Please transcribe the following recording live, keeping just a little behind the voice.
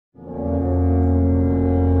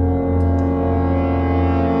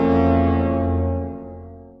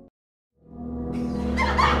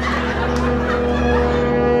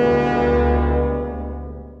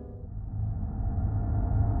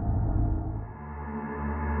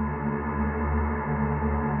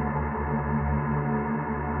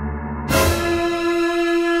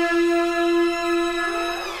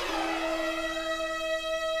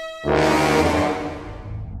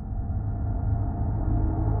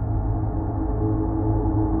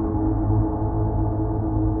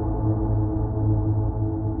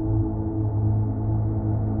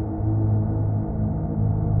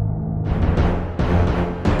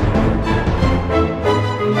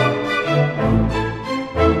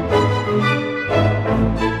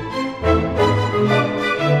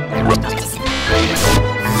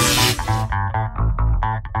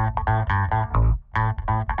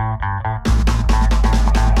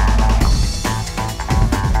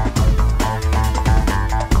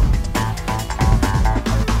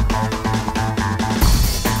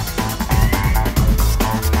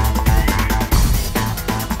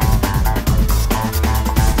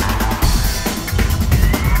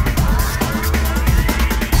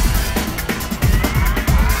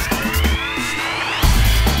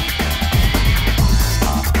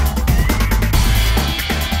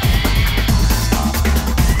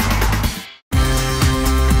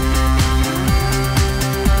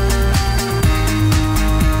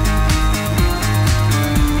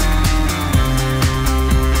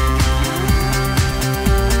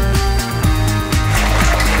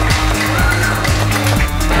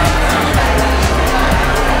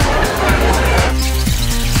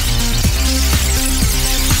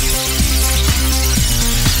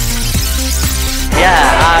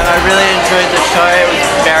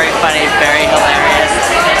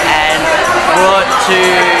to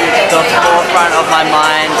the forefront of my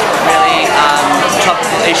mind really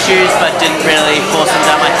topical issues, but didn't really force them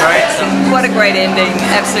down my throat. So. What a great ending,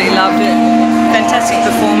 absolutely loved it. Fantastic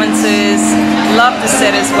performances, loved the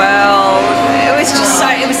set as well.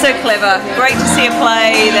 It was so clever. Great to see a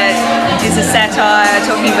play that is a satire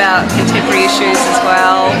talking about contemporary issues as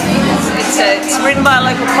well. It's written by a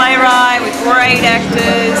local playwright with great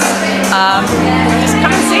actors. Just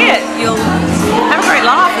come and see it. You'll have a great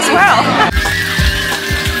laugh as well.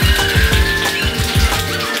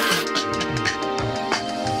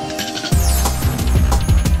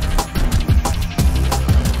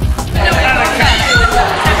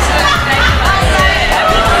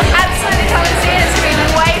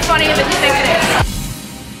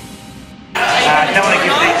 I don't want to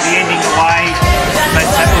give the ending away, but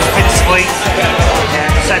it was bittersweet.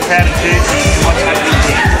 So proud of you to watch opening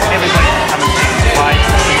day. Everybody can come and see the play.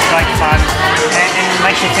 It's great fun and it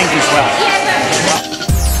makes you think as well.